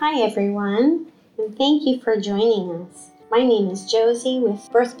Hi everyone, and thank you for joining us. My name is Josie with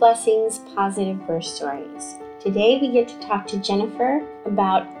Birth Blessings Positive Birth Stories. Today we get to talk to Jennifer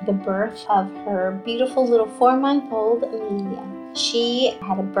about the birth of her beautiful little 4-month-old Amelia. She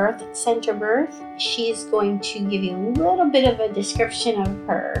had a birth center birth. She's going to give you a little bit of a description of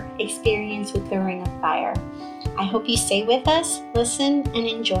her experience with the Ring of Fire. I hope you stay with us, listen, and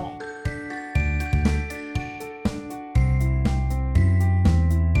enjoy.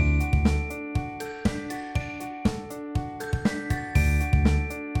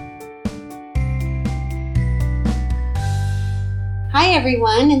 Hi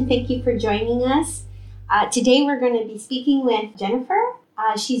everyone, and thank you for joining us. Today we're going to be speaking with Jennifer.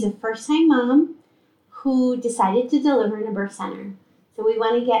 She's a first-time mom who decided to deliver in a birth center. So we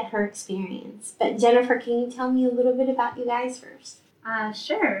want to get her experience. But Jennifer, can you tell me a little bit about you guys first?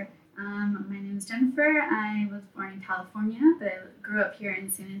 Sure. My name is Jennifer. I was born in California, but I grew up here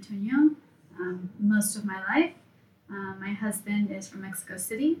in San Antonio most of my life. My husband is from Mexico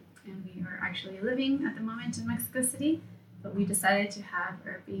City, and we are actually living at the moment in Mexico City. But we decided to have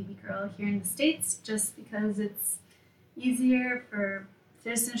our baby girl here in the States just because it's easier for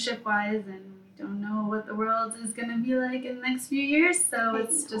citizenship-wise, and we don't know what the world is going to be like in the next few years, so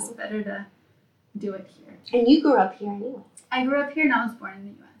it's just better to do it here. And you grew up here anyway. I grew up here and I was born in the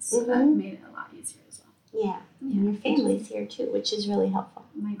U.S., so that made it a lot easier as well. Yeah. And your family's here too, which is really helpful.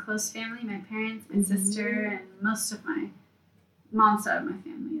 My close family, my parents, my sister, and most of my mom's side of my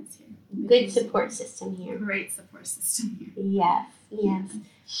family is here. Good support system here. Great support system here. Yes.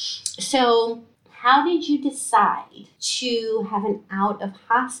 So, how did you decide to have an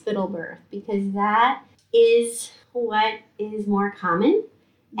out-of-hospital birth? Because that is what is more common,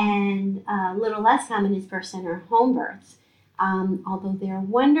 and a little less common is birth center home births. Although they're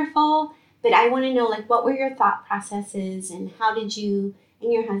wonderful, but I want to know, what were your thought processes, and how did you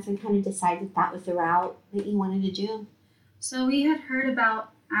and your husband kind of decide that was the route that you wanted to do? So we had heard about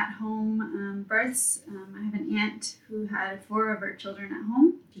at-home births. I have an aunt who had 4 of her children at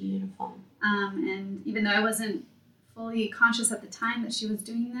home. Beautiful. And even though I wasn't fully conscious at the time that she was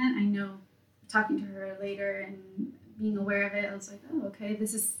doing that, I know talking to her later and being aware of it, I was like, oh, okay,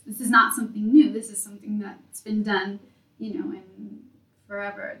 this is not something new. This is something that's been done, in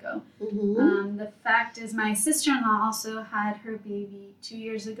forever ago. Mm-hmm. The fact is, my sister-in-law also had her baby 2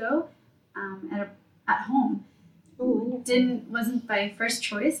 years ago at home. Wasn't by first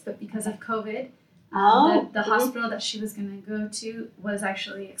choice, but because of COVID, the hospital that she was going to go to was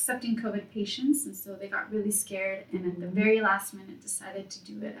actually accepting COVID patients, and so they got really scared, and at the very last minute decided to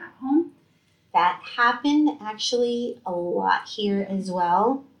do it at home. That happened actually a lot here as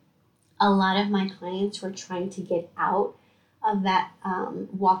well. A lot of my clients were trying to get out of that,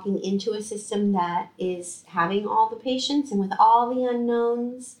 walking into a system that is having all the patients, and with all the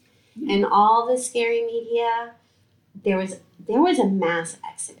unknowns and all the scary media, there was a mass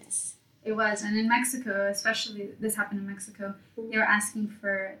exodus. It was, and in Mexico, especially, this happened in Mexico, they were asking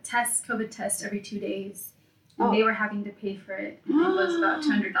for COVID tests every 2 days, and they were having to pay for it, and it was about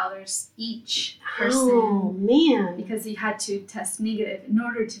 $200 each person. Oh, man. Because you had to test negative in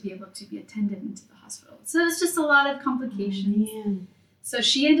order to be able to be attended into the hospital. So it was just a lot of complications. Oh, man. So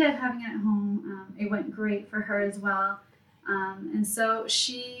she ended up having it at home. It went great for her as well. And so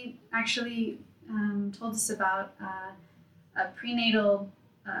she actually told us about a prenatal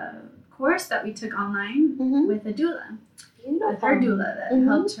course that we took online with a doula. Beautiful. With her doula that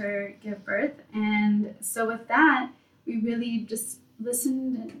helped her give birth. And so with that, we really just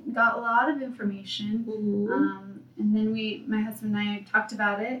listened and got a lot of information. And then my husband and I talked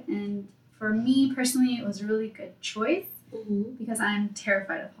about it. And for me personally, it was a really good choice because I'm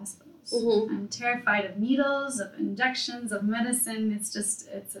terrified of hospitals. I'm terrified of needles, of injections, of medicine.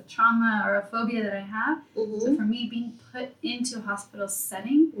 It's a trauma or a phobia that I have. So for me, being put into a hospital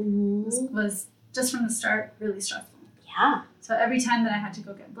setting was just from the start really stressful. Yeah. So every time that I had to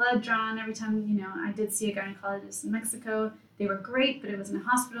go get blood drawn, every time, I did see a gynecologist in Mexico, they were great, but it was in a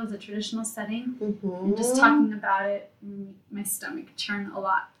hospital, it's a traditional setting. And just talking about it, my stomach churned a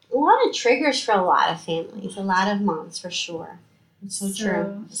lot. A lot of triggers for a lot of families, a lot of moms for sure. It's so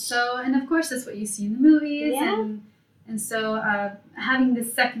true. So, and of course, that's what you see in the movies. Yeah. And so having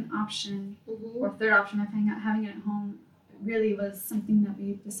this second option or third option of having it at home really was something that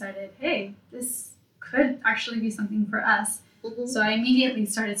we decided, hey, this could actually be something for us. So I immediately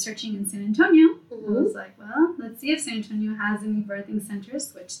started searching in San Antonio. I was like, well, let's see if San Antonio has any birthing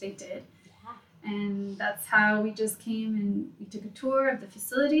centers, which they did. Yeah. And that's how we just came and we took a tour of the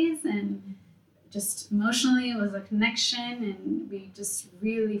facilities, and just emotionally it was a connection, and we just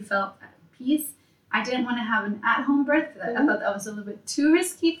really felt at peace. I didn't want to have an at-home birth. I thought that was a little bit too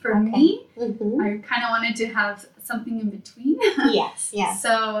risky for me. Mm-hmm. I kind of wanted to have something in between. Yes.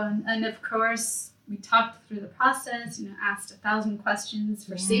 So, and of course, we talked through the process, asked 1,000 questions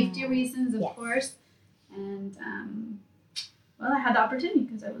for safety reasons, of course. And, well, I had the opportunity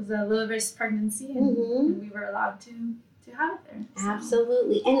because it was a low-risk pregnancy, and we were allowed to have it there. So.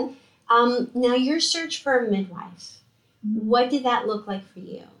 Absolutely. And now your search for a midwife, what did that look like for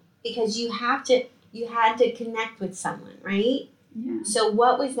you? Because you had to connect with someone, right? Yeah. So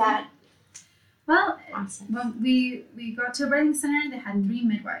what was that? Well, when we got to a birthing center, they had 3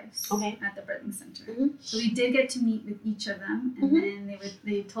 midwives at the birthing center. Mm-hmm. So we did get to meet with each of them, and then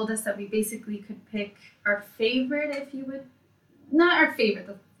they told us that we basically could pick our favorite, if you would. Not our favorite,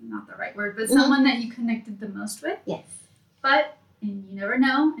 that's not the right word, but someone that you connected the most with. Yes. But, and you never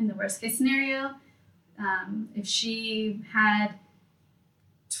know, in the worst case scenario, if she had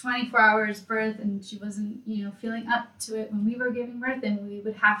 24 hours birth and she wasn't, feeling up to it when we were giving birth, then we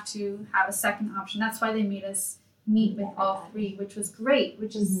would have to have a second option. That's why they made us meet with all 3, which was great,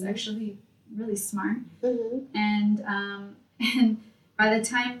 which is actually really smart. Mm-hmm. And by the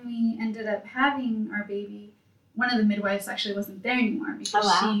time we ended up having our baby, one of the midwives actually wasn't there anymore because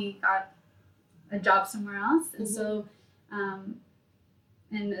she got a job somewhere else. And so,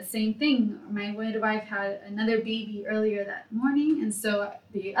 and the same thing, my midwife had another baby earlier that morning. And so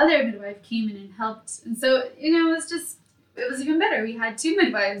the other midwife came in and helped. And so, it was even better. We had 2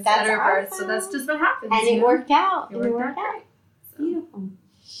 midwives at our birth. So that's just what happened. And it worked out. It worked out. So. Beautiful.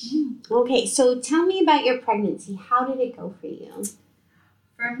 Yeah. Okay, so tell me about your pregnancy. How did it go for you?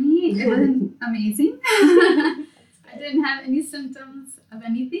 For me, it was amazing. I didn't have any symptoms of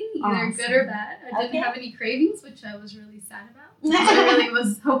anything, either good or bad. I didn't have any cravings, which I was really sad about. I really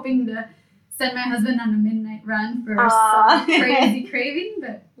was hoping to send my husband on a midnight run for some crazy craving,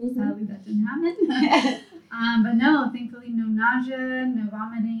 but sadly that didn't happen. But no, thankfully no nausea, no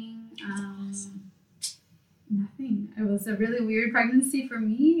vomiting, nothing. It was a really weird pregnancy for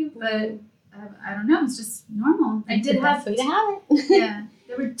me, but I don't know, it's just normal. I did have way to have it.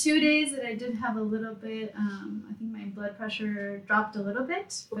 There were 2 days that I did have a little bit, I think my blood pressure dropped a little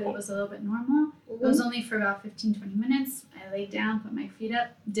bit, but it was a little bit normal. It was only for about 15-20 minutes. I laid down, put my feet up,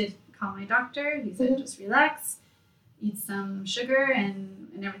 did call my doctor. He said, just relax, eat some sugar, and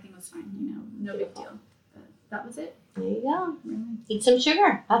everything was fine, no big deal. But that was it. There you go. Really. Eat some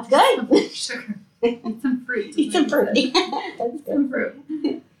sugar. That's good. Sugar. Eat some fruit. Eat some fruit. That's good. Some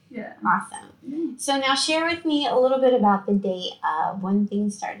fruit. Yeah. Awesome. So now share with me a little bit about the day of when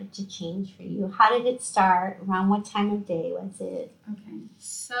things started to change for you. How did it start? Around what time of day was it? Okay.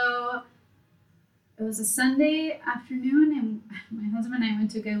 So it was a Sunday afternoon, and my husband and I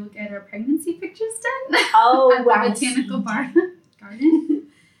went to go get our pregnancy pictures done at the Botanical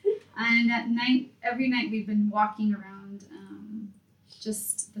Garden. And at night, every night we've been walking around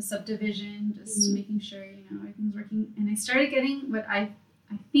just the subdivision, just making sure, everything's working. And I started getting what I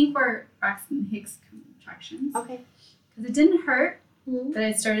think were Braxton Hicks contractions. Okay. Because it didn't hurt, but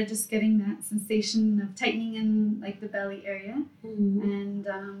I started just getting that sensation of tightening in the belly area. And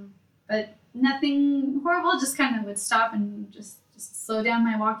but nothing horrible, just kind of would stop and just slow down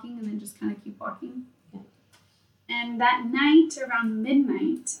my walking and then just kind of keep walking. Okay. And that night, around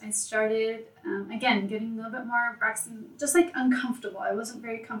midnight, I started, again, getting a little bit more Braxton, just uncomfortable. I wasn't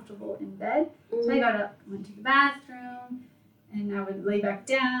very comfortable in bed. So I got up, went to the bathroom, and I would lay back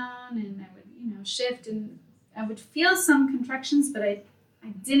down, and I would, shift, and I would feel some contractions, but I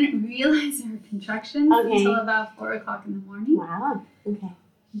didn't realize there were contractions until about 4 o'clock in the morning. Wow. Okay.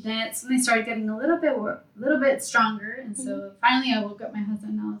 That's when they started getting a little bit stronger, and so finally I woke up my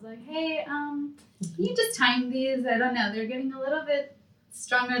husband, and I was like, "Hey, can you just time these? I don't know, they're getting a little bit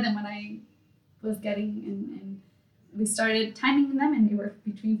stronger than what I was getting," and we started timing them, and they were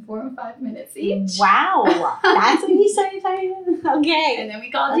between 4 and 5 minutes each. Wow, that's when you started timing them? Okay. And then we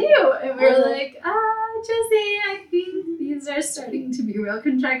called you, and we were like, Josie, I think these are starting to be real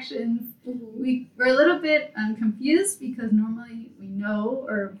contractions. We were a little bit confused because normally we know,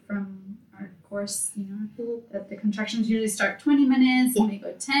 or from our course, that the contractions usually start 20 minutes and they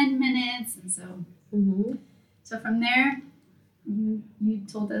go 10 minutes. And so from there, you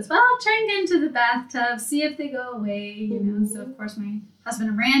told us, well, try and get into the bathtub, see if they go away, So, of course, my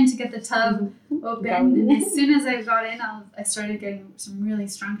husband ran to get the tub open. And as soon as I got in, I started getting some really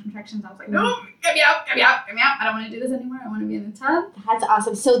strong contractions. I was like, no, get me out. I don't want to do this anymore. I want to be in the tub. That's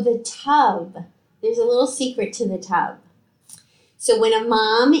awesome. So the tub, there's a little secret to the tub. So when a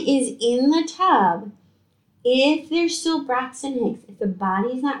mom is in the tub, if there's still Braxton Hicks, if the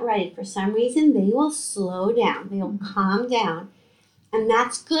body's not ready for some reason, they will slow down. They'll calm down. And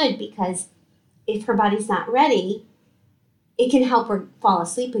that's good because if her body's not ready, it can help her fall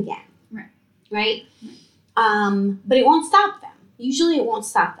asleep again. Right? But it won't stop them. Usually it won't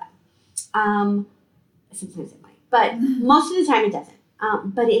stop them. Sometimes it might. But most of the time it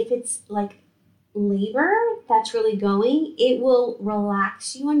doesn't. But if it's like labor that's really going, it will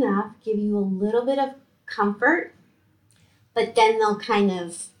relax you enough, give you a little bit of comfort, but then they'll kind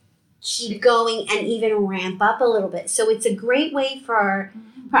of keep going and even ramp up a little bit. So it's a great way for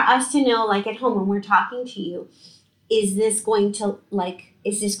us to know, like at home when we're talking to you, is this going to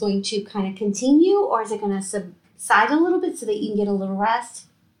kind of continue, or is it going to subside a little bit so that you can get a little rest?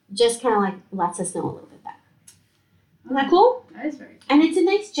 Just kind of like lets us know a little bit better. Isn't that cool? That is very cool. And it's a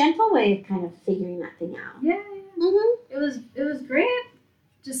nice, gentle way of kind of figuring that thing out. Yeah. Mm-hmm. It was great.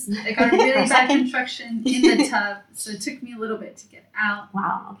 Just I got a really bad contraction in the tub, so it took me a little bit to get out.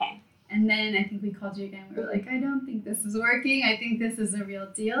 Wow. Okay. And then I think we called you again. We were like, I don't think this is working. I think this is a real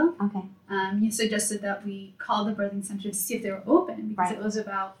deal. Okay. You suggested that we call the birthing center to see if they were open because Right. it was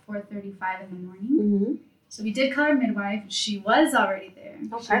about 4:35 in the morning. Mm-hmm. So we did call our midwife. She was already there.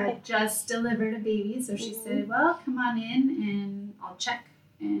 Oh, she perfect. had just delivered a baby, so she said, well, come on in and I'll check.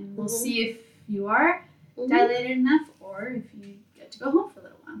 And we'll see if you are dilated enough or if you get to go home for a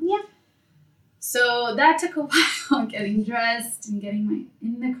little while. Yeah. So that took a while, getting dressed and getting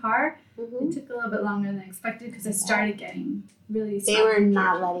in the car. Mm-hmm. It took a little bit longer than I expected because I started getting really They were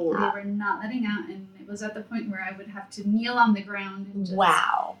not letting out. They were not letting out, and it was at the point where I would have to kneel on the ground and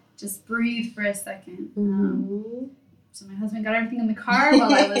just breathe for a second. Mm-hmm. So my husband got everything in the car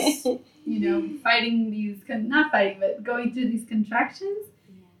while I was, fighting these, not fighting, but going through these contractions.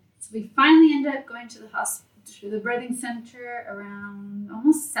 Yeah. So we finally ended up going to the hospital, to the birthing center around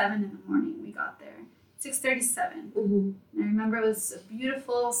almost 7 in the morning. We got there, 6:37. Mm-hmm. And I remember it was a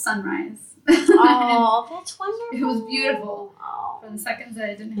beautiful sunrise. Oh, that's wonderful. It was beautiful Oh. for the seconds that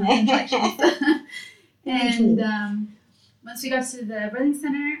I didn't have contractions. And once we got to the birthing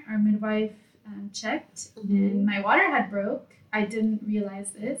center, our midwife checked, and my water had broke. I didn't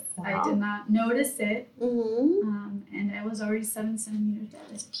realize this. Wow. I did not notice it. Mm-hmm. And I was already 7 centimeters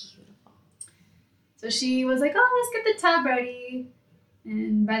dilated. That's beautiful. So she was like, oh, let's get the tub ready.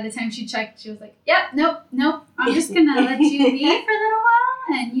 And by the time she checked, she was like, yep, nope. I'm just going to let you be for a little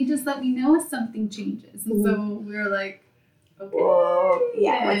while, and you just let me know if something changes. And so we were like, okay. Whoa.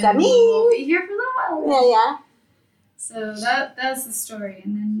 Yeah, what's that mean? We'll be here for a little while. Yeah. So that was the story.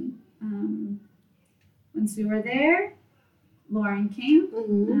 And then once we were there, Lauren came.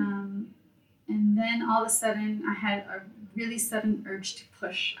 Mm-hmm. And then all of a sudden, I had a really sudden urge to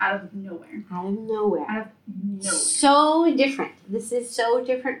push out of nowhere. Out of nowhere. So different. This is so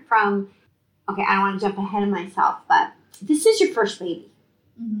different from, okay, I don't want to jump ahead of myself, but this is your first baby.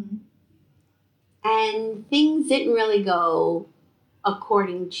 Mm-hmm. And things didn't really go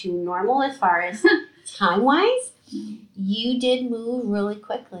according to normal as far as time-wise. You did move really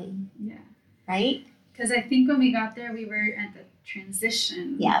quickly. Yeah. Right? Because I think when we got there, we were at the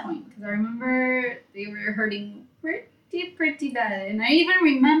transition point. Because I remember they were hurting pretty bad. And I even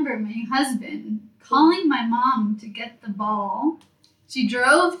remember my husband calling my mom to get the ball. She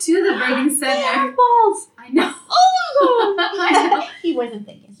drove to the birthing center. Balls. I know. Oh my God. I know. He wasn't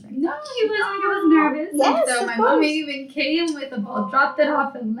thinking straight. No, he wasn't. He was nervous. Yes, and so my mom even came with the ball, dropped it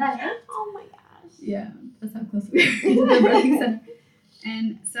off, and left. Oh my gosh. Yeah, that's how close we were to the birthing center.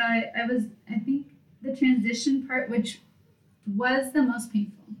 And so I think the transition part, which was the most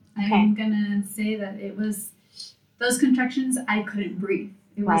painful. I'm gonna say that it was those contractions. I couldn't breathe.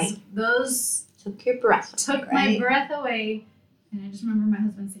 It was those took your breath. Took my breath away, and I just remember my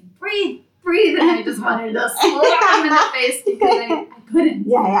husband saying, "Breathe," and I just wanted to slap him in the face because I couldn't.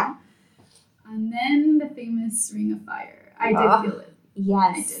 Yeah. And then the famous Ring of Fire. I did feel it.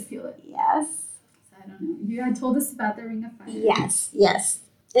 Yes. I did feel it. Yes. So I don't know. You had told us about the Ring of Fire. Yes.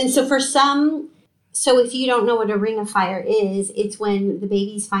 And so if you don't know what a Ring of Fire is, it's when the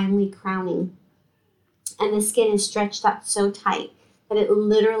baby's finally crowning and the skin is stretched up so tight that it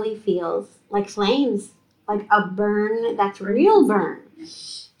literally feels like flames, like a burn that's real burn.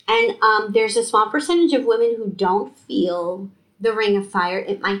 And there's a small percentage of women who don't feel the Ring of Fire.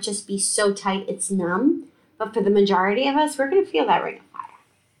 It might just be so tight it's numb. But for the majority of us, we're going to feel that Ring of Fire.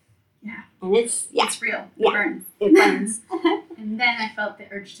 Yeah. And it's real. It burns. It burns. And then I felt the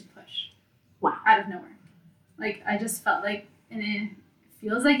urge to push. Wow. Out of nowhere. Like, I just felt like, and it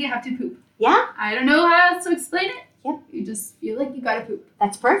feels like you have to poop. Yeah. I don't know how else to explain it. Yep. You just feel like you gotta poop.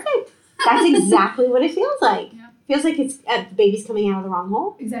 That's perfect. That's exactly what it feels like. Yeah. Feels like it's the baby's coming out of the wrong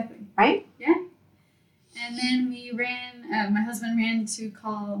hole. Exactly. Right? Yeah. And then we my husband ran to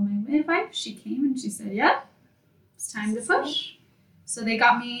call my midwife. She came and she said, yep, it's time to push. So they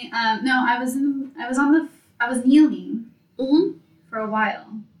got me. No, I was kneeling for a while,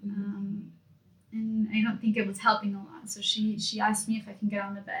 and I don't think it was helping a lot. So she asked me if I can get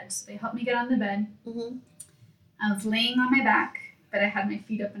on the bed. So they helped me get on the bed. I was laying on my back, but I had my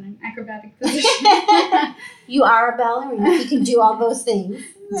feet up in an acrobatic position. You are a ballerina. You can do all those things.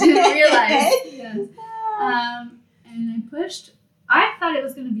 Didn't realize. Yes. And I pushed. I thought it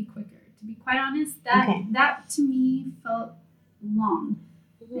was going to be quicker. To be quite honest, that to me felt long.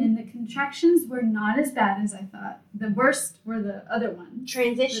 And the contractions were not as bad as I thought. The worst were the other one.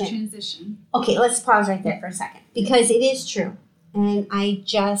 Transition. The transition. Okay, let's pause right there for a second. Because it is true. And I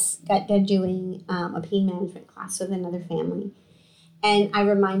just got done doing a pain management class with another family. And I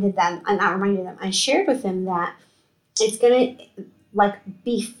I shared with them that it's going to, like,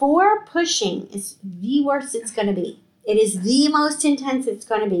 before pushing is the worst it's going to be. It is the most intense it's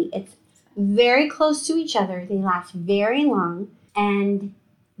going to be. It's very close to each other. They last very long. And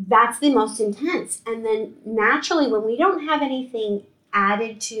that's the most intense. And then naturally, when we don't have anything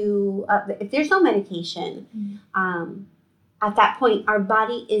added to, if there's no medication, at that point, our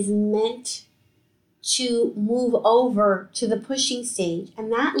body is meant to move over to the pushing stage.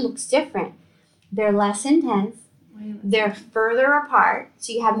 And that looks different. They're less intense. They're further apart.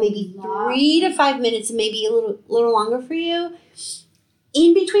 So you have maybe 3 to 5 minutes, maybe a little longer for you,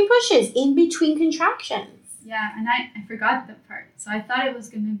 in between pushes, in between contractions. Yeah, and I forgot that part. So I thought it was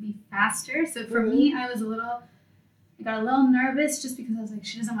going to be faster. So for me, I got a little nervous just because I was like,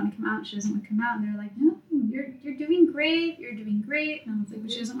 she doesn't want to come out. She doesn't want to come out. And they're like, no, you're doing great. You're doing great. And I was like,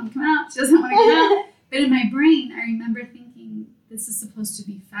 but she doesn't want to come out. She doesn't want to come out. But in my brain, I remember thinking, this is supposed to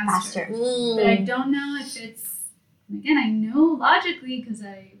be faster. But I don't know if it's, and again, I know logically because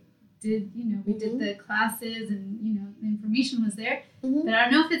I did, we did the classes and, the information was there. But I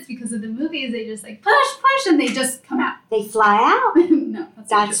don't know if it's because of the movies. They just like push, and they just come out. They fly out. No,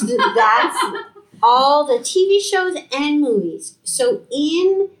 that's all the TV shows and movies. So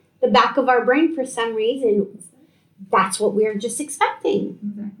in the back of our brain, for some reason, that's what we're just expecting.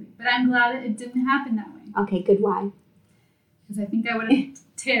 Exactly. But I'm glad it didn't happen that way. Okay, good. Why? Because I think I would have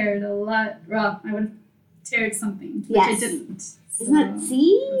teared a lot. Well, I would have teared something, which I didn't. So isn't that,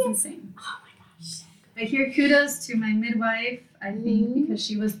 see? It was insane. Oh my gosh. But here, kudos to my midwife, I think, because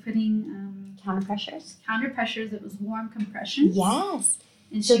she was putting counter pressures. It was warm compressions. Yes.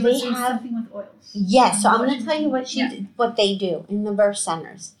 And she was doing something with oils. Yes. So I'm going to tell you what they do in the birth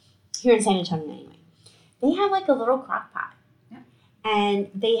centers here in San Antonio anyway. They have like a little crock pot. Yeah.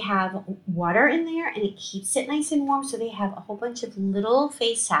 And they have water in there and it keeps it nice and warm. So they have a whole bunch of little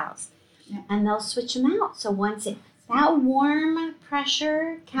face towels. Yeah. And they'll switch them out. So once that warm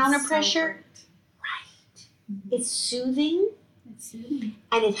pressure, counter pressure, right. It's soothing.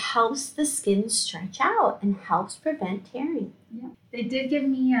 And it helps the skin stretch out and helps prevent tearing. Yeah. They did give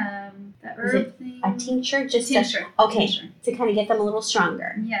me the herb thing. A tincture? Tincture. To kind of get them a little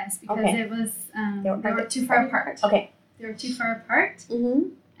stronger. Yes, because it was, they were too far apart. Okay. They were too far apart.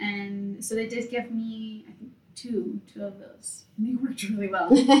 And so they did give me, I think, two of those. And they worked really well.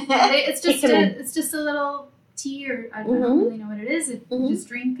 It's just a little tea, or I don't really know what it is. You just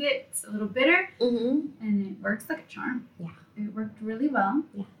drink it. It's a little bitter. And it works like a charm. Yeah. It worked really well.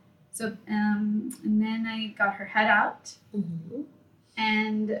 Yeah. So, and then I got her head out.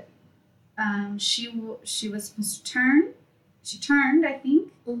 And she was supposed to turn. She turned, I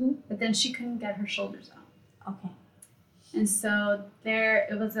think. But then she couldn't get her shoulders out. Okay. And so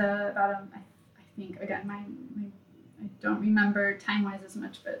it was I think, again, I don't remember time-wise as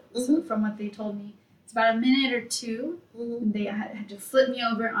much, but so from what they told me, it's about a minute or two. And they had to flip me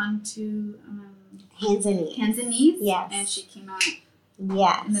over onto hands and knees. Yes. And she came out.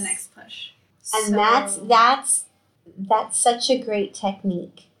 Yes. In the next push. And that's such a great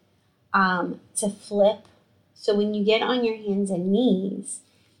technique to flip. So when you get on your hands and knees,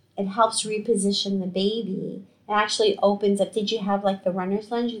 it helps reposition the baby. It actually opens up. Did you have like the runner's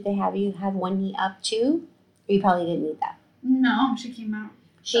lunge? Did they have you have one knee up too? Or you probably didn't need that. No, she came out.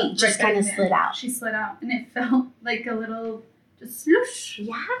 She just kind of slid out. She slid out. And it felt like a little just sloosh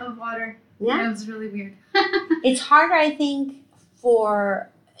of water. Yeah. It was really weird. It's harder, I think, for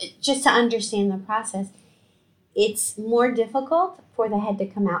just to understand the process. It's more difficult for the head to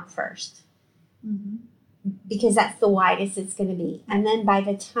come out first. Because that's the widest it's going to be. And then by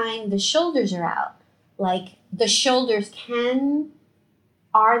the time the shoulders are out, like the shoulders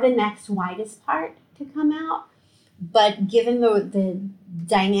are the next widest part to come out. But given the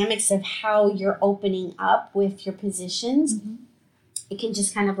dynamics of how you're opening up with your positions, it can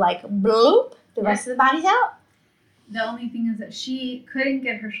just kind of like bloop, the rest of the body's out. The only thing is that she couldn't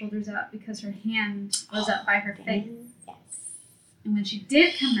get her shoulders out because her hand was up by her face. Yes. And when she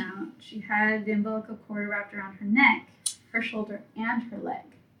did come out, she had the umbilical cord wrapped around her neck, her shoulder, and her leg.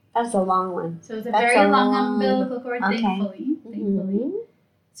 That was a long one. So it was a very long umbilical cord, okay. thankfully. Mm-hmm.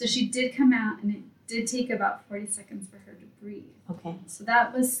 So she did come out, and it did take about 40 seconds for her to breathe. Okay. So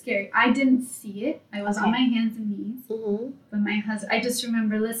that was scary. I didn't see it. I was on my hands and knees. Mm-hmm. But my husband, I just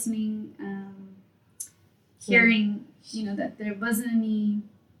remember listening, hearing, that there wasn't any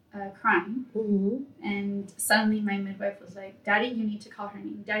crying. Mm-hmm. And suddenly my midwife was like, Daddy, you need to call her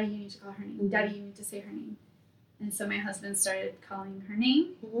name. Daddy, you need to call her name. Mm-hmm. Daddy, you need to say her name. And so my husband started calling her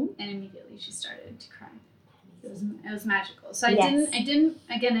name, Mm-hmm. and immediately she started to cry. It was magical. So I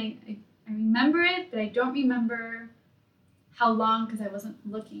remember it, but I don't remember how long because I wasn't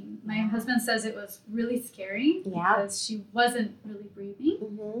looking. My husband says it was really scary because she wasn't really breathing.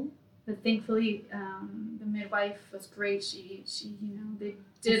 Mm-hmm. But thankfully, the midwife was great. She they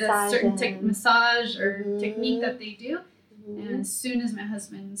did a certain massage or technique that they do. Mm-hmm. And as soon as my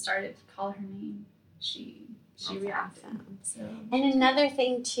husband started to call her name, she reacted. Awesome. So. And another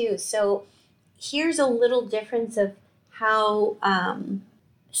thing too, so here's a little difference of how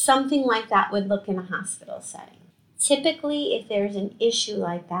something like that would look in a hospital setting. Typically, if there's an issue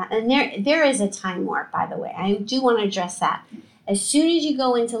like that, and there is a time warp, by the way. I do want to address that. As soon as you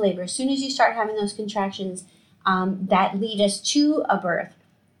go into labor, as soon as you start having those contractions that lead us to a birth,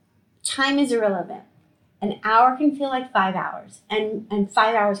 time is irrelevant. An hour can feel like 5 hours, and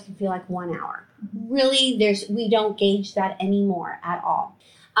 5 hours can feel like 1 hour. Really, we don't gauge that anymore at all.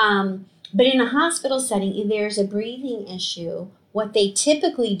 But in a hospital setting, if there's a breathing issue, what they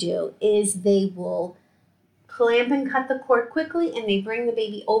typically do is they will clamp and cut the cord quickly, and they bring the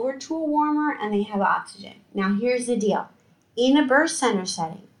baby over to a warmer, and they have oxygen. Now, here's the deal. In a birth center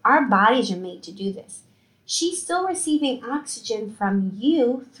setting, our bodies are made to do this. She's still receiving oxygen from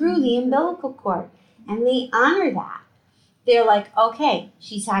you through the umbilical cord, and they honor that. They're like, okay,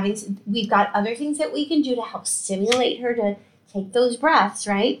 we've got other things that we can do to help stimulate her to take those breaths,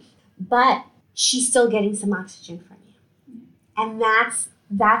 right? But she's still getting some oxygen from you. And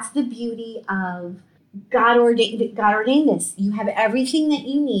that's the beauty of God ordained this. You have everything that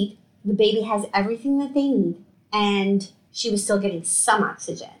you need. The baby has everything that they need. And she was still getting some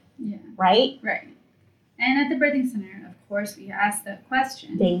oxygen. Yeah. Right? Right. And at the birthing center, of course, we ask that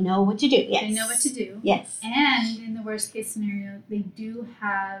question. They know what to do. Yes. They know what to do. Yes. And in the worst case scenario, they do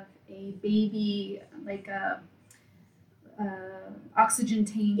have a baby, like a oxygen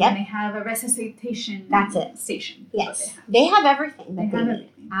tank, and they have a resuscitation station. Yes. They have everything that they need.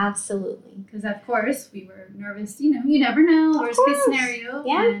 Everything. Absolutely. Because, of course, we were nervous. You never know. Worst case scenario.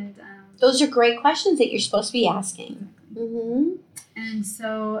 Yeah. And, those are great questions that you're supposed to be asking. Mm-hmm. And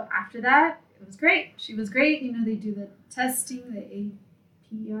so after that, it was great. She was great. They do the testing, the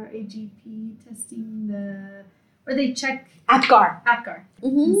APRAGP testing, where they check APGAR. Mm-hmm.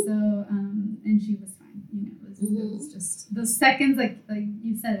 And so, and she was fine. It was just those seconds, like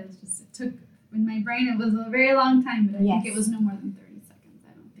you said, it took in my brain. It was a very long time, but I think it was no more than 30 seconds.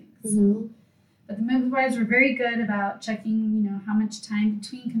 I don't think so. Mm-hmm. But the midwives were very good about checking, how much time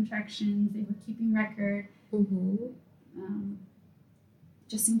between contractions. They were keeping record. Mm-hmm.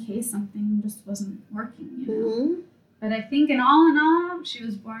 Just in case something just wasn't working, Mm-hmm. But I think in all, she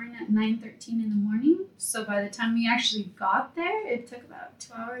was born at 9:13 in the morning. So by the time we actually got there, it took about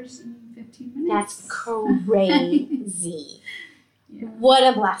 2 hours and 15 minutes. That's crazy. Yeah. What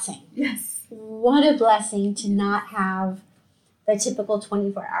a blessing. Yes. What a blessing to not have the typical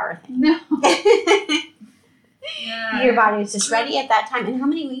 24-hour thing. No. Yeah. Your body was just ready at that time. And how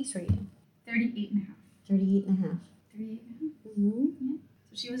many weeks were you? 38 and a half. 38 and a half. 38 and a half. Mm-hmm. Yeah.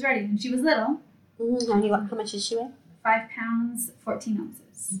 So she was ready, and she was little. Mm-hmm. How much did she weigh? 5 pounds, 14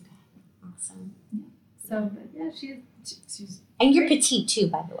 ounces. Okay. Awesome. Yeah. So, but yeah, she's. And you're petite too,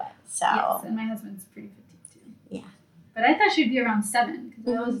 by the way. So. Yes, and my husband's pretty petite too. Yeah. But I thought she'd be around 7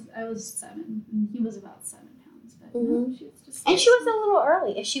 because I was 7 and he was about 7 pounds. But no, she was just. And she was a little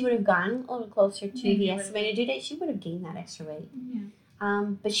early. If she would have gone a little closer to Maybe the estimated due date, she would have gained that extra weight. Yeah.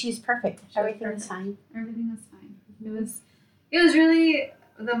 But she was perfect. Everything was fine. Everything was fine. It was really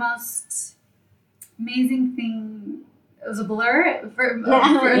the most amazing thing. It was a blur for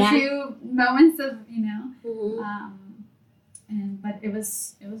a few moments of but it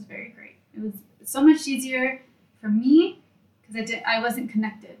was very great. It was so much easier for me because I wasn't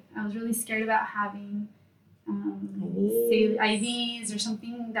connected. I was really scared about having say IVs or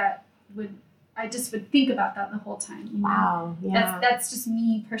something that I just would think about that the whole time. Wow, yeah. That's just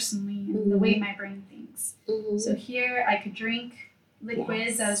me personally and the way my brain thinks. Mm-hmm. So here I could drink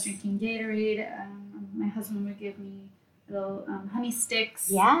liquids. Yes. I was drinking Gatorade. My husband would give me little honey sticks.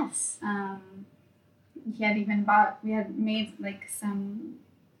 Yes. he had even we had made like some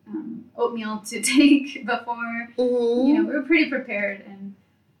oatmeal to take before. You know, we were pretty prepared, and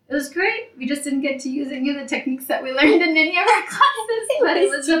it was great. We just didn't get to use any of the techniques that we learned in any of our classes, but it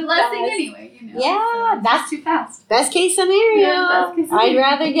was a blessing anyway, you know. Yeah, so that's too fast. Best case scenario. Yeah, best case scenario. I'd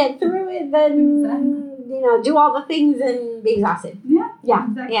rather get through it than, you know, do all the things and be exhausted. Yeah. Yeah.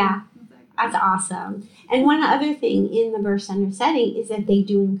 Exactly. Yeah. Exactly. That's awesome. And one other thing in the birth center setting is that they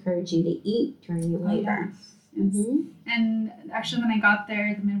do encourage you to eat during your labor. Yes. And actually, when I got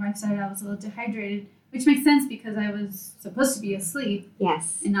there, the midwife said I was a little dehydrated, which makes sense because I was supposed to be asleep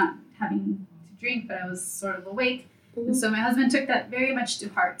Yes. and not having to drink, but I was sort of awake. And so my husband took that very much to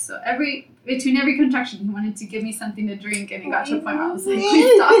heart. So between every contraction, he wanted to give me something to drink, and it got to a point where I was like,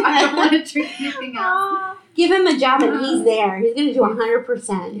 please stop, I don't want to drink anything else. Give him a job and he's there. He's going to do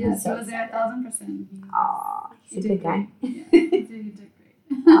 100%. Yes, he was there 1,000%. He's a good guy. Yeah, he did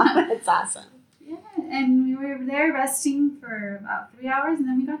great. That's awesome. Yeah, and we were there resting for about 3 hours, and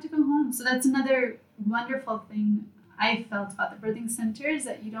then we got to go home. So that's another wonderful thing I felt about the birthing center, is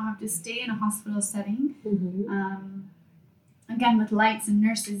that you don't have to stay in a hospital setting. Again, with lights and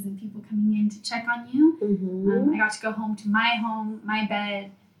nurses and people coming in to check on you. I got to go home to my home, my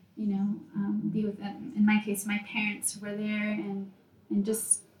bed, you know, be with them. In my case, my parents were there, and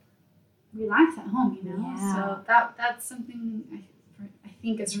just relax at home, you know. Yeah. So that's something I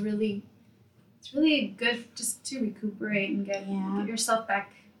think is really, it's really good just to recuperate and get yourself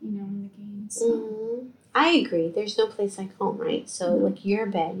back, you know, in the game. So. I agree. There's no place like home, right? So like your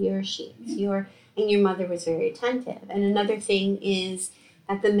bed, your sheets, and your mother was very attentive. And another thing is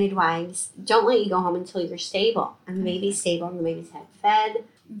that the midwives don't let you go home until you're stable. And the baby's stable, and the baby's had fed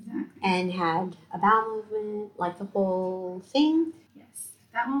and had a bowel movement, like the whole thing. Yes,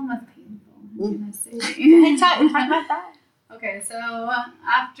 that one was painful. I'm gonna say. Talk about that. Okay, so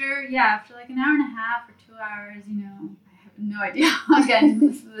after like an hour and a half or 2 hours, you know, I have no idea. Again,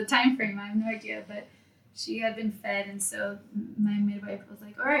 the time frame, I have no idea. But she had been fed, and so my midwife was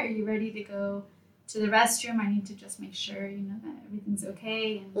like, "All right, are you ready to go to the restroom? I need to just make sure, you know, that everything's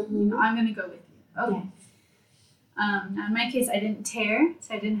okay, and you know, I'm gonna go with you." Okay. Now in my case, I didn't tear,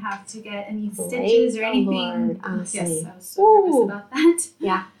 so I didn't have to get any stitches or anything. Lord, honestly. Yes, I was so nervous about that.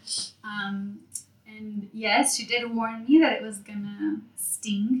 Yeah. And yes, she did warn me that it was gonna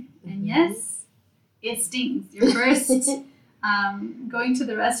sting, and yes, it stings. Your first going to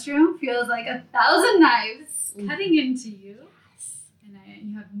the restroom feels like 1,000 knives cutting into you,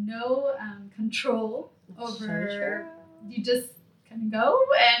 and you have no control over. You just kind of go,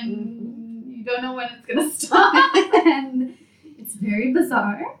 and you don't know when it's gonna stop, and it's very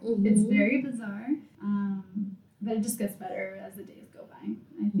bizarre. It's very bizarre, but it just gets better as the days go by,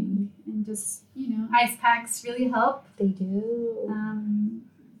 I think. And just, you know, ice packs really help. They do.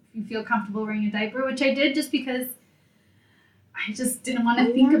 If you feel comfortable wearing a diaper, which I did just because I just didn't want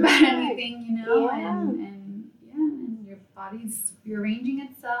to think about anything, you know, and your body's rearranging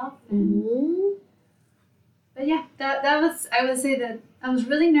itself. And, but yeah, that was, I would say that I was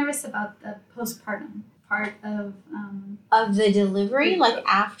really nervous about the postpartum part of the delivery, like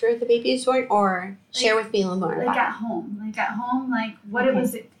after the baby is born, or share with me a little more like about at home, like what it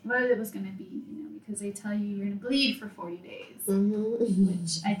was going to be, you know, because they tell you you're going to bleed for 40 days,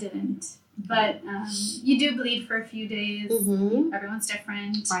 which I didn't. But you do bleed for a few days. Everyone's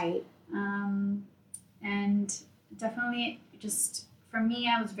different. Right. And definitely just, for me,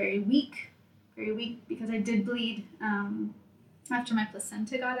 I was very weak because I did bleed after my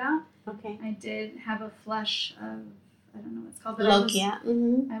placenta got out. Okay. I did have a flush of, I don't know what it's called, but Lochia.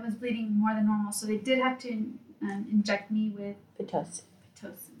 I was bleeding more than normal. So they did have to inject me with Pitocin.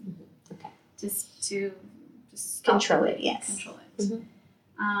 Okay. Just to control it. Yes. Control it.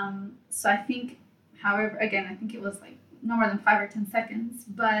 So I think, however, again, I think it was like no more than 5 or 10 seconds,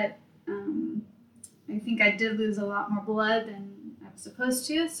 but I think I did lose a lot more blood than I was supposed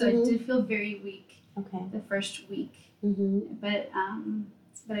to, so I did feel very weak the first week. But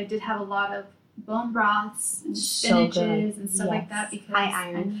I did have a lot of bone broths and spinaches and stuff like that, because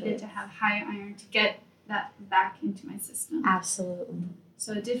I needed to have high iron to get that back into my system. Absolutely.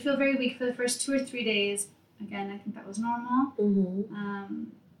 So it did feel very weak for the first 2 or 3 days. Again, I think that was normal.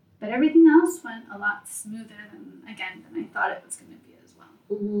 But everything else went a lot smoother than I thought it was going to be as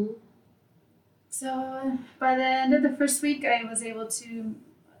well. So by the end of the first week, I was able to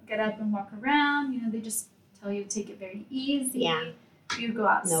get up and walk around. You know, they just tell you to take it very easy. Yeah. You go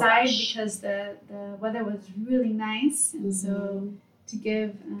outside because the weather was really nice, and so to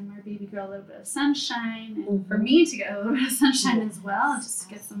give our baby girl a little bit of sunshine, and for me to get a little bit of sunshine as well, just to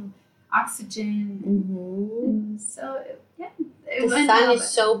get some oxygen. Mm-hmm. And so, The sun is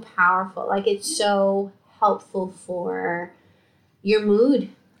so powerful. Like, it's so helpful for your mood.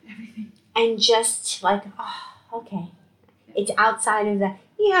 Everything. And just like, oh, okay. It's outside of that.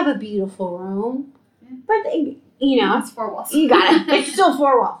 You have a beautiful room. Yeah. But, you know. It's 4 walls. It's still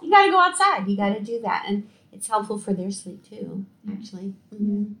 4 walls. You got to go outside. You got to do that. And it's helpful for their sleep, too, actually.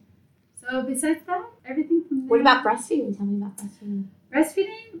 Mm-hmm. So, besides that, everything from there. What about breastfeeding? Tell me about breastfeeding.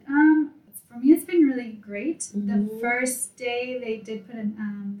 Breastfeeding, for me, it's been really great. Mm-hmm. The first day, they did put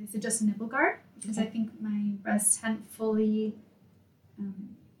they suggested a nipple guard because I think my breast hadn't fully Your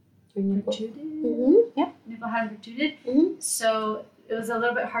nipple. protruded. Mm-hmm. Yep. Nipple hadn't protruded. Mm-hmm. So it was a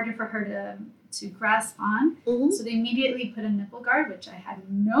little bit harder for her to grasp on. Mm-hmm. So they immediately put a nipple guard, which I had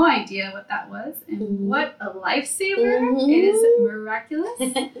no idea what that was. And what a lifesaver. Mm-hmm. It is miraculous.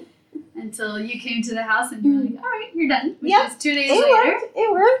 Until you came to the house and you were like, all right, you're done. Which was 2 days later.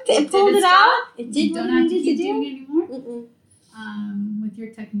 It worked. It pulled it out. It did you what don't it have to needed keep to do. doing it anymore. Mm-mm. With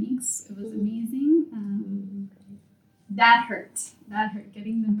your techniques, it was amazing. That hurt.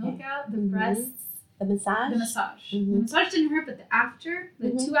 Getting the milk out, the breasts. The massage? The massage. Mm-hmm. The massage didn't hurt, but the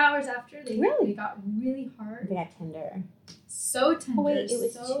 2 hours after, they got really hard. They got tender. So tender. Oh, wait, it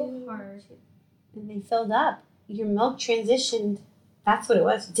was so hard. And they filled up. Your milk transitioned. That's what it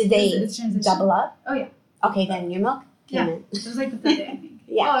was. Did they double up? Oh, yeah. Okay, then your milk came in. It was like the third day, I think.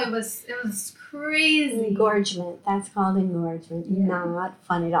 Yeah. Oh, it was crazy. Engorgement. That's called engorgement. Yeah. Not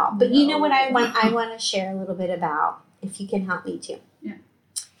fun at all. But you know what I want to share a little bit about, if you can help me too. Yeah.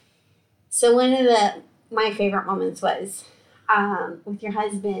 So one of my favorite moments was with your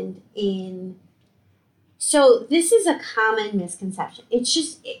husband so this is a common misconception. It's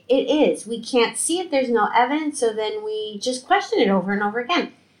just, it is. We can't see it. There's no evidence. So then we just question it over and over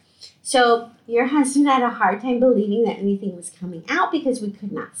again. So your husband had a hard time believing that anything was coming out because we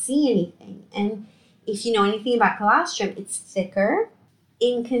could not see anything. And if you know anything about colostrum, it's thicker,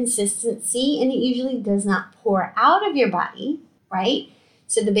 inconsistency, and it usually does not pour out of your body, right?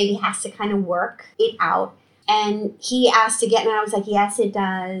 So the baby has to kind of work it out. And he asked again, and I was like, yes, it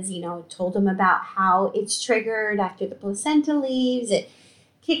does. Told him about how it's triggered after the placenta leaves. It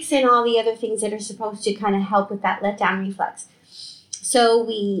kicks in all the other things that are supposed to kind of help with that letdown reflex. So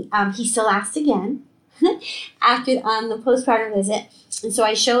he still asked again on the postpartum visit. And so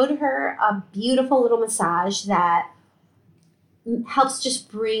I showed her a beautiful little massage that helps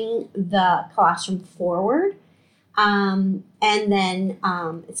just bring the colostrum forward. And then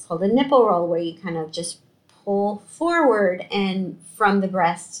it's called a nipple roll, where you kind of just pull forward and from the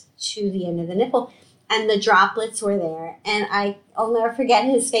breast to the end of the nipple. And the droplets were there. And I'll never forget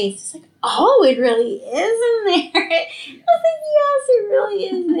his face. It's like, oh, it really is in there. I was like, yes, it really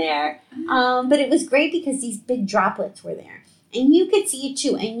is there. But it was great because these big droplets were there. And you could see it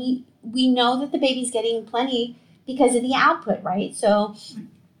too. And we know that the baby's getting plenty because of the output, right? So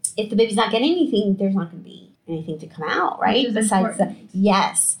if the baby's not getting anything, there's not going to be anything to come out, right? Besides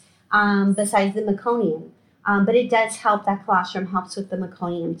besides the meconium. But it does help. That colostrum helps with the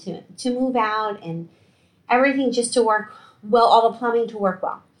meconium to move out and everything just to work well, all the plumbing to work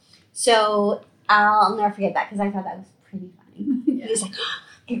well. So I'll never forget that because I thought that was pretty funny. Yeah. He was like, oh,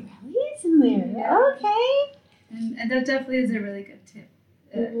 it really is in there. Yeah. Okay. And that definitely is a really good tip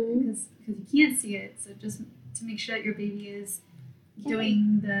because you can't see it. So just to make sure that your baby is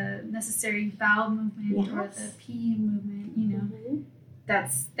doing the necessary bowel movement or the pee movement,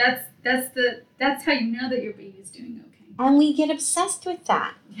 that's how you know that your baby is doing okay. And we get obsessed with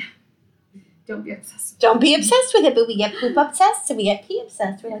that. Yeah. Don't be obsessed. Don't be obsessed with it, but we get poop obsessed and we get pee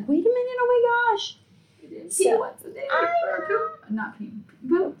obsessed. We're like, wait a minute, oh my gosh. Pee once a day. Not pee.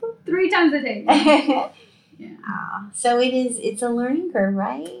 Poop 3 times a day. Yeah. So it's a learning curve,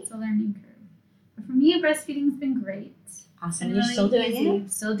 right? It's a learning curve. But for me, breastfeeding's been great. Awesome. You're really still doing it?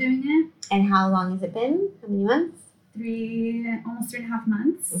 Still doing it. And how long has it been? How many months? Almost 3.5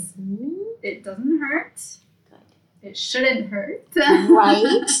 months. Mm-hmm. It doesn't hurt. Good. It shouldn't hurt.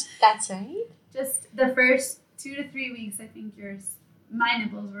 Right. That's right. Just the first 2 to 3 weeks, I think my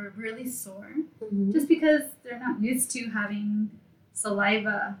nipples were really sore. Mm-hmm. Just because they're not used to having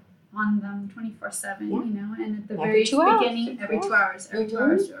saliva on them 24/7, and at the very beginning, every 2 hours.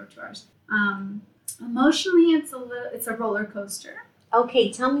 Emotionally, it's a roller coaster. Okay,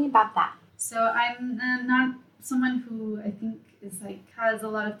 tell me about that. So I'm not someone who I think has a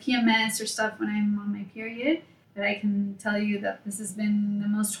lot of PMS or stuff when I'm on my period, but I can tell you that this has been the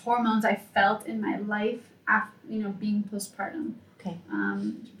most hormones I felt in my life after, being postpartum. Okay.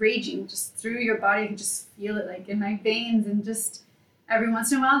 Raging just through your body. I can just feel it like in my veins, and just every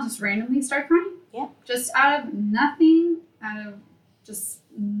once in a while just randomly start crying. Yeah. Just out of nothing, out of just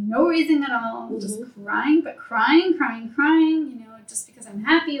no reason at all, just crying, but crying, just because I'm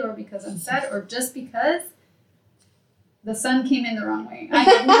happy or because I'm sad or just because the sun came in the wrong way. I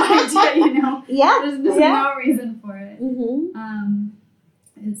have no idea, Yeah. There's just no reason for it. Mm-hmm.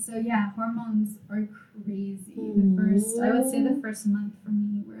 And so, hormones are crazy. I would say the first month for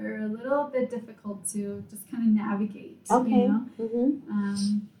me were a little bit difficult to just kind of navigate, Okay.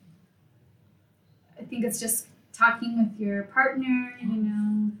 Mm-hmm. I think it's just talking with your partner,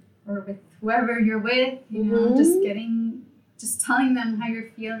 or with whoever you're with, just telling them how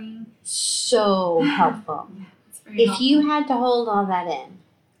you're feeling. So helpful. Yeah, it's very helpful. You had to hold all that in.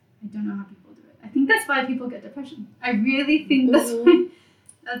 I don't know how people do it. I think that's why people get depression. I really think that's why.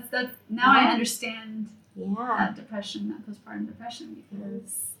 That's now I understand that depression, that postpartum depression,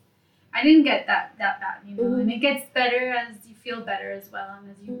 because I didn't get that bad, and it gets better as you feel better as well, and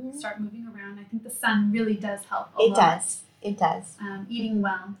as you start moving around. I think the sun really does help a lot. It does. Eating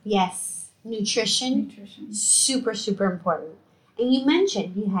well. Yes. Nutrition. Super, super important. And you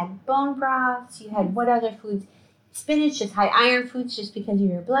mentioned you had bone broths, you had what other foods? Spinach, just high iron foods just because of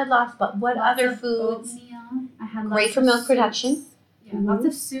your blood loss, but what other foods? Oatmeal. I had great for milk production. Yeah, lots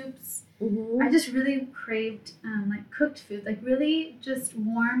of soups. I just really craved cooked food, really just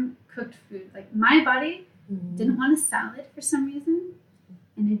warm cooked food. My body didn't want a salad for some reason,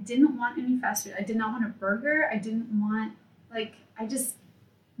 and I didn't want any fast food. I did not want a burger. I didn't want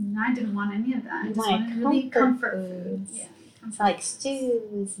I didn't want any of that. I just wanted really comfort food. Yeah, like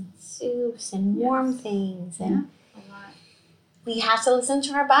stews and soups and warm things and. A lot. We have to listen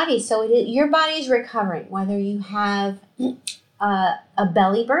to our body. So your body is recovering, whether you have a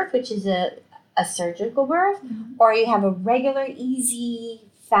belly birth, which is a surgical birth, or you have a regular, easy,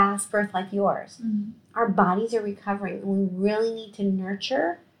 fast birth like yours. Our bodies are recovering, and we really need to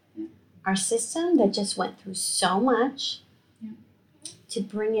nurture our system that just went through so much to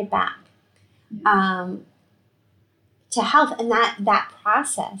bring it back to health. And that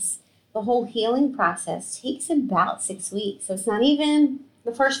process, the whole healing process, takes about 6 weeks. So it's not even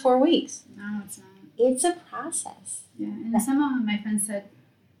the first 4 weeks. No, it's not. It's a process. Yeah, and some of my friends said,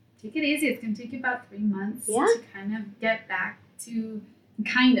 take it easy. It's going to take you about 3 months to kind of get back to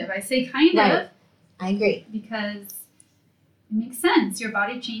I say kind of. I agree. Because it makes sense. Your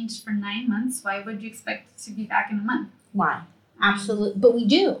body changed for 9 months. Why would you expect to be back in a month? Why? Absolutely. But we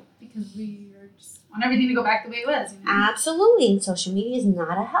do. Because we just want everything to go back the way it was. Absolutely. And social media is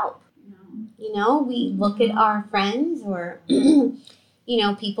not a help. We look at our friends or,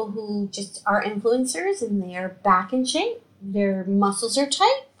 people who just are influencers and they are back in shape. Their muscles are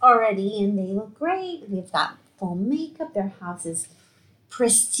tight already and they look great. They've got full makeup. Their house is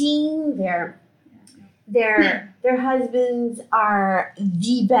pristine. Their husbands are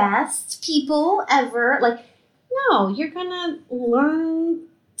the best people ever. No, you're going to learn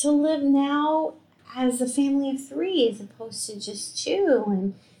to live now as a family of 3 as opposed to just 2.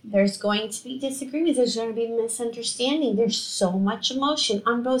 And there's going to be disagreements. There's going to be misunderstanding. There's so much emotion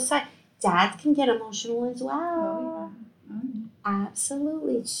on both sides. Dads can get emotional as well.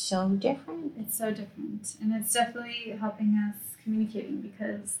 Absolutely. It's so different. It's so different. And it's definitely helping us communicating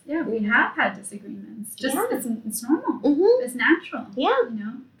because, we have had disagreements. Just it's normal. It's natural. Yeah.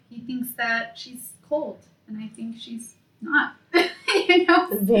 He thinks that she's cold and I think she's not.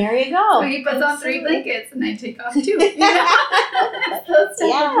 There you go. So he puts on 3 blankets and I take off 2.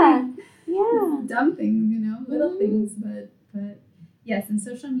 Dumb things, little things, but yes, in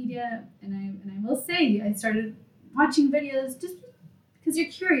social media, and I will say, I started watching videos just because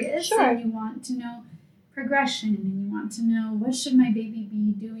you're curious and you want to know progression and you want to know what should my baby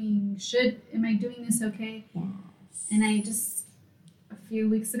be doing? Am I doing this okay? Yes. And I just a few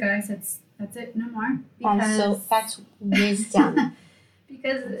weeks ago I said that's it, no more. Because that's wisdom.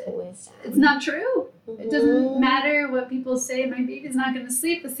 Because it's not true. It doesn't matter what people say. My baby's not going to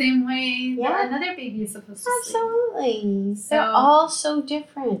sleep the same way that another baby is supposed to sleep. Absolutely. They're all so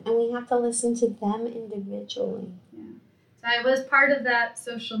different, and we have to listen to them individually. Yeah. So I was part of that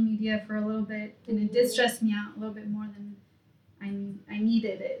social media for a little bit, and it did stress me out a little bit more than I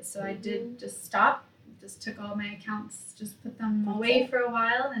needed it. So I did just stop. Just took all my accounts, just put them away for a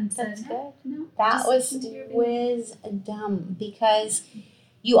while and said, no. That was wisdom because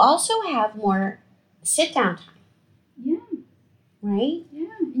you also have more sit-down time. Yeah. Right?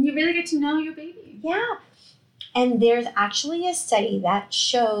 Yeah. And you really get to know your baby. Yeah. And there's actually a study that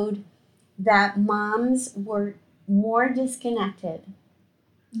showed that moms were more disconnected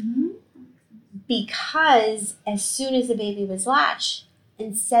because as soon as the baby was latched,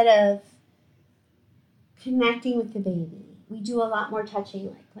 instead of connecting with the baby, we do a lot more touching,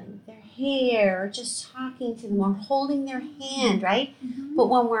 like playing with their hair, or just talking to them, or holding their hand, right? Mm-hmm. But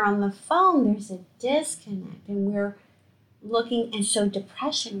when we're on the phone, there's a disconnect, and we're looking, and so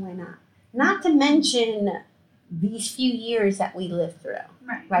depression went up. Not to mention these few years that we lived through,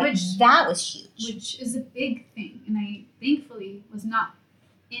 right? That was huge. Which is a big thing, and I thankfully was not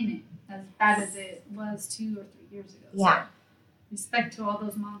in it as bad as it was 2 or 3 years ago. Yeah. So, respect to all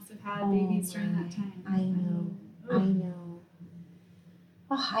those moms who had babies during that time. I know.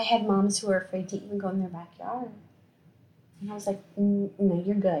 Oh, I had moms who were afraid to even go in their backyard. And I was like, no,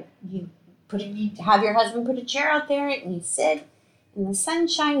 you're good. You have your husband put a chair out there and you sit in the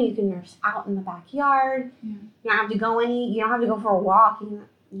sunshine. You can nurse out in the backyard. Yeah. You don't have to go you don't have to go for a walk.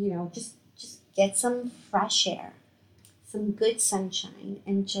 Just get some fresh air, some good sunshine,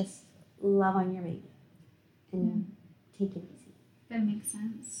 and just love on your baby and take it easy. That makes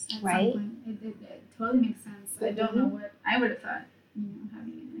sense. At right? Some point. It totally makes sense. I don't know what I would have thought,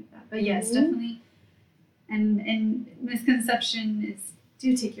 having it like that. But yes, definitely. And misconception is,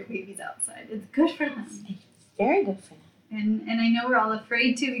 do take your babies outside. It's good for them. It's very good for them. And I know we're all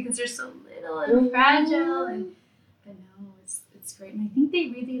afraid to because they're so little and fragile. But no, it's great. And I think they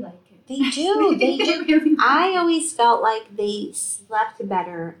really like it. They do. They do. Really I always felt like they slept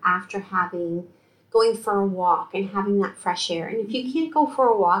better after going for a walk and having that fresh air. And if you can't go for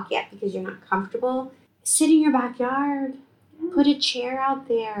a walk yet because you're not comfortable, sit in your backyard. Put a chair out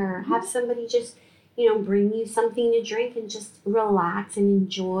there. Have somebody just, bring you something to drink and just relax and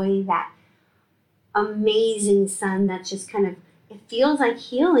enjoy that amazing sun that's just kind of, it feels like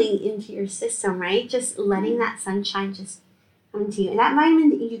healing into your system, right? Just letting that sunshine just come to you. And that vitamin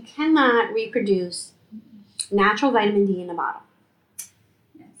D, you cannot reproduce natural vitamin D in a bottle.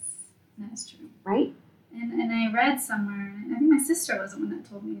 Yes, that's true. Right? And I read somewhere, I think my sister was the one that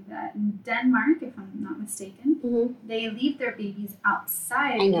told me that in Denmark, if I'm not mistaken, they leave their babies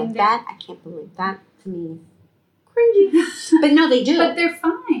outside. I know that. I can't believe that. To me, cringy. But no, they do. But they're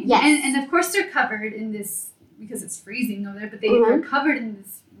fine. Yes. And of course they're covered in this, because it's freezing over there, but they're covered in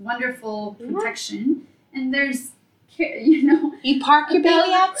this wonderful protection. And there's, You park your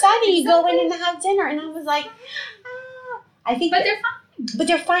baby outside and you go in and have dinner. And I was like, I think. But they're fine. But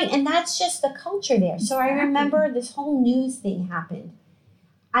they're fine. And that's just the culture there. So I remember this whole news thing happened.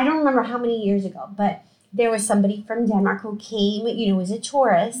 I don't remember how many years ago, but there was somebody from Denmark who came, was a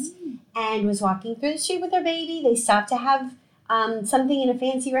tourist and was walking through the street with their baby. They stopped to have something in a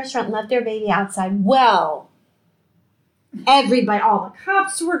fancy restaurant and left their baby outside. Well, everybody, all the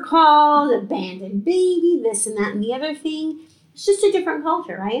cops were called, abandoned baby, this and that and the other thing. It's just a different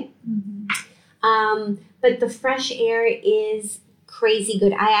culture, right? Mm-hmm. But the fresh air is crazy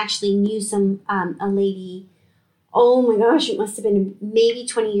good. I actually knew a lady, oh my gosh, it must have been maybe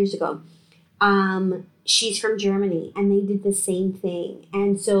 20 years ago. She's from Germany, and they did the same thing.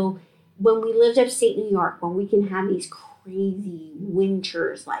 And so when we lived upstate New York, when we can have these crazy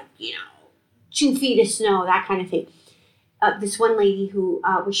winters, like, 2 feet of snow, that kind of thing. This one lady who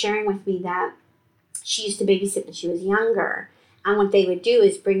was sharing with me that she used to babysit when she was younger. And what they would do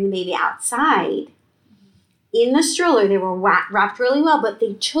is bring the baby outside. In the stroller, they were wrapped really well, but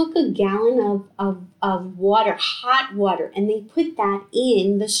they took a gallon of water, hot water, and they put that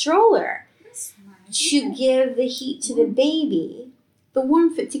in the stroller to give the heat to the baby, the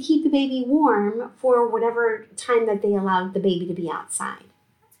warmth, to keep the baby warm for whatever time that they allowed the baby to be outside.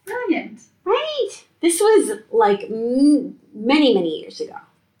 Brilliant. Right? This was like many, many years ago.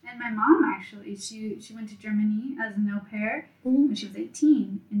 And my mom, actually, she went to Germany as an au pair when she was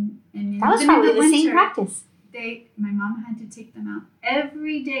 18. And that was probably the same practice. My mom had to take them out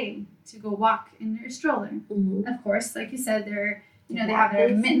every day to go walk in their stroller. Mm-hmm. Of course, like you said, they're they have their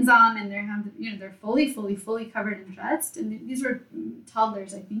mittens on and they're fully covered and dressed. And these were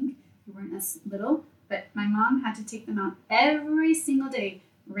toddlers, I think, who weren't as little. But my mom had to take them out every single day.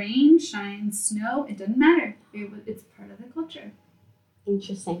 Rain, shine, snow, it doesn't matter. It's part of the culture.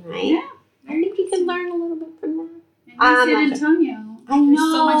 Interesting, right? Yeah. I think you can learn a little bit from that. And in San Antonio, there's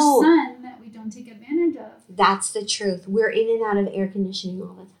so much sun that we don't take advantage of. That's the truth. We're in and out of air conditioning all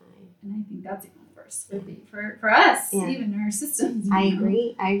the time. And I think that's even worse for us, even our systems. I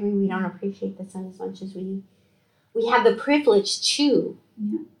agree. We don't appreciate the sun as much as we have the privilege to.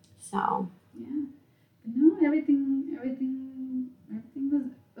 Yeah. So. Yeah. But no, everything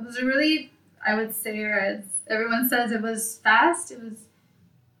was a really, I would say, or as everyone says, it was fast. It was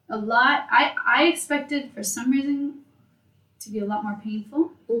a lot. I expected, for some reason, to be a lot more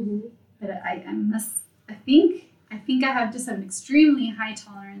painful. Mm-hmm. But I think I have just an extremely high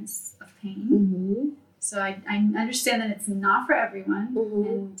tolerance of pain. Mm-hmm. So I understand that it's not for everyone.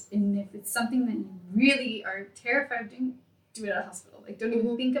 Mm-hmm. And if it's something that you really are terrified of doing, do it at a hospital. Like, don't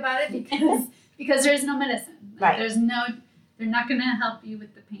even think about it because there's no medicine. Like, Right. They're not going to help you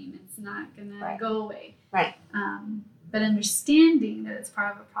with the pain. It's not going to go away. Right. But understanding that it's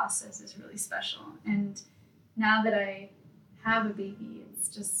part of a process is really special. And now that I have a baby, it's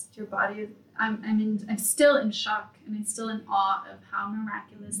just your body. I'm still in shock, and I'm still in awe of how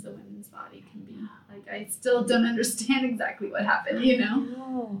miraculous the women's body can be. Like, I still don't understand exactly what happened, you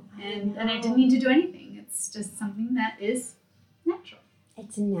know. And I didn't need to do anything. It's just something that is natural.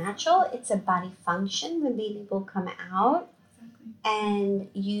 It's natural. It's a body function. The baby will come out. Exactly. And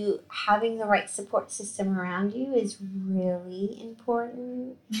you having the right support system around you is really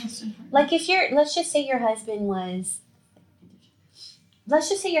important. Most important. Like let's just say your husband was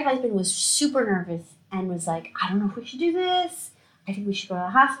super nervous and was like, I don't know if we should do this. I think we should go to the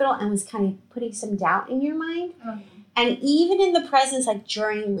hospital, and was kind of putting some doubt in your mind. Oh, yeah. And even in the presence, like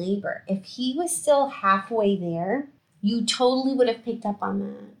during labor, if he was still halfway there, you totally would have picked up on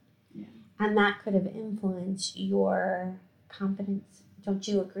that. Yeah. And that could have influenced your confidence. Don't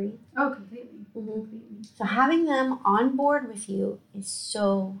you agree? Oh, completely. Mm-hmm. Completely. So having them on board with you is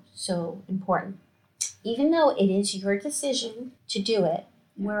so, so important. Even though it is your decision to do it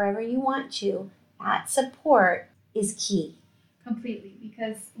wherever you want to, that support is key. Completely.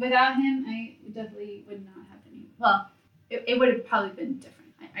 Because without him, I definitely would not have any. Well, it would have probably been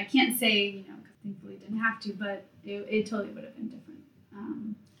different. I can't say, you know, because thankfully didn't have to, but it totally would have been different.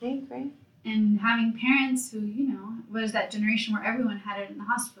 I agree. And having parents who, you know, was that generation where everyone had it in the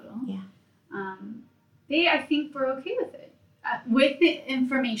hospital. Yeah. They, I think, were okay with it, with the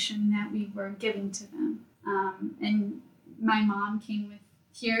information that we were giving to them. And my mom came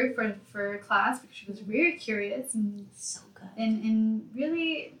here for class because she was very curious and So good. and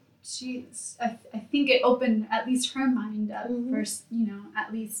really I think it opened at least her mind up first, you know,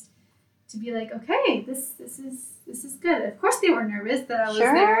 at least to be like, okay, this is good. Of course they were nervous that I was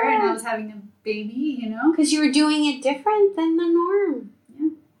there and I was having a baby, you know, because you were doing it different than the norm. Yeah,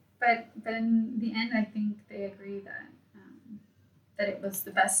 but in the end, I think they agree that it was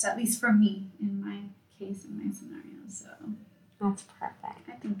the best, at least for me in my case, in my scenario. So That's perfect.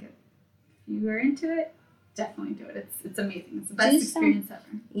 I think if you were into it, definitely do it. It's amazing. It's the best experience ever.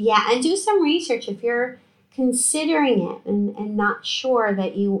 Yeah, and do some research if you're considering it and not sure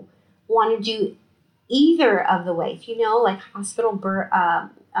that you want to do either of the ways. You know, like hospital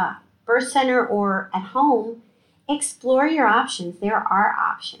birth center or at home. Explore your options. There are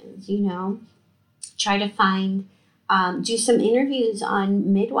options. You know, try to find. Do some interviews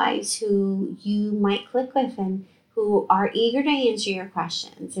on midwives who you might click with and who are eager to answer your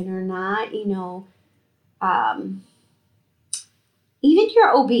questions and are not, you know, even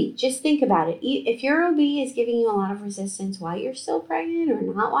your OB. Just think about it. If your OB is giving you a lot of resistance while you're still pregnant or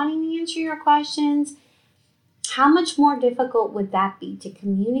not wanting to answer your questions, how much more difficult would that be to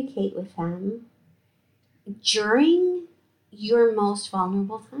communicate with them during your most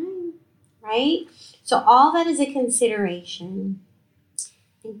vulnerable time, right? So all that is a consideration.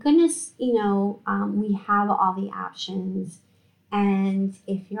 Thank goodness, you know, we have all the options. And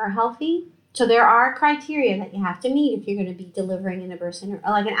if you're healthy, so there are criteria that you have to meet if you're going to be delivering in a birth center,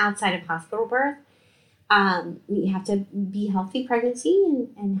 or like an outside of hospital birth. You have to be healthy pregnancy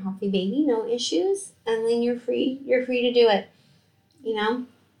and healthy baby, no issues. And then you're free to do it, you know.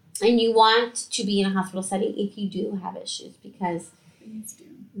 And you want to be in a hospital setting if you do have issues, because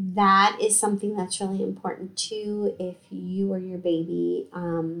that is something that's really important too. If you or your baby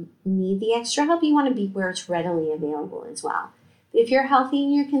need the extra help, you want to be where it's readily available as well. But if you're healthy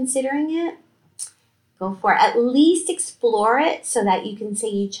and you're considering it, go for it. At least explore it so that you can say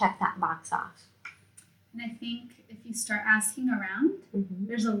you check that box off. And I think if you start asking around,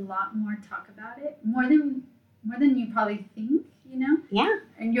 there's a lot more talk about it, more than you probably think, you know? Yeah.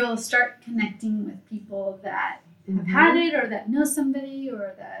 And you'll start connecting with people that have had it or that know somebody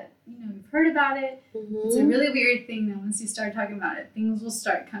or that, you know, you've heard about it. It's a really weird thing that once you start talking about it, things will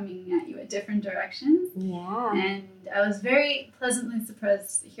start coming at you at different directions. Yeah. And I was very pleasantly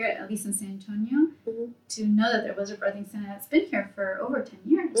surprised here, at least in San Antonio, to know that there was a birthing center that's been here for over 10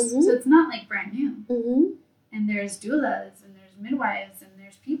 years. So it's not like brand new. And there's doulas and there's midwives and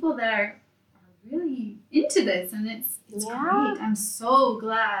there's people that are really into this, and it's great. I'm so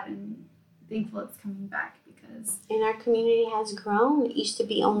glad and thankful it's coming back. And our community has grown. It used to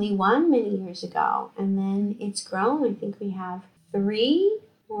be only one many years ago, and then it's grown. I think we have 3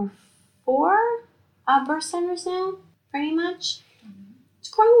 or 4 birth centers now, pretty much. It's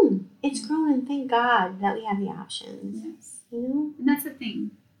grown. It's grown, and thank God that we have the options. Yes. You know? And that's the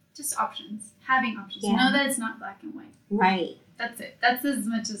thing. Just options. Having options. Yeah. Know that it's not black and white. Right. That's it. That's as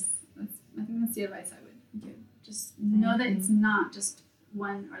much as, I think that's the advice I would give. just know that it's not just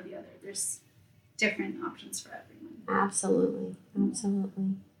one or the other. There's different options for everyone. Absolutely.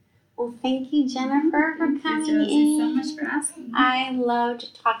 Well, thank you, Jennifer, for coming Thank you, Josie, in. so much for asking. I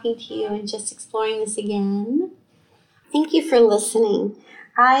loved talking to you and just exploring this again. Thank you for listening.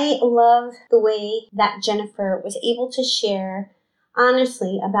 I love the way that Jennifer was able to share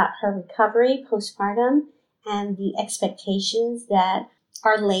honestly about her recovery postpartum and the expectations that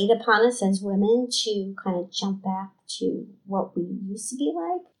are laid upon us as women to kind of jump back to what we used to be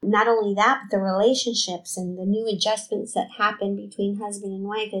like. Not only that, but the relationships and the new adjustments that happen between husband and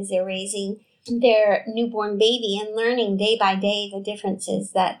wife as they're raising their newborn baby and learning day by day the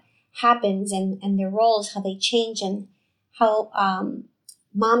differences that happens and their roles, how they change, and how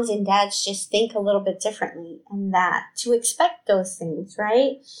moms and dads just think a little bit differently, and that to expect those things,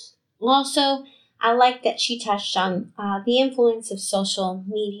 right? Also, I like that she touched on the influence of social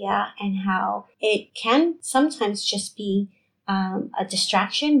media and how it can sometimes just be a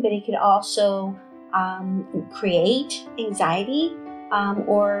distraction, but it could also create anxiety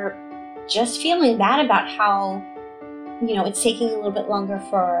or just feeling bad about how, it's taking a little bit longer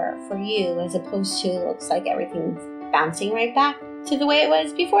for you, as opposed to looks like everything's bouncing right back to the way it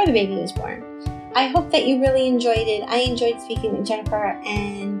was before the baby was born. I hope that you really enjoyed it. I enjoyed speaking with Jennifer,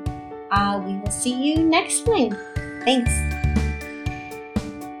 and we will see you next time. Thanks.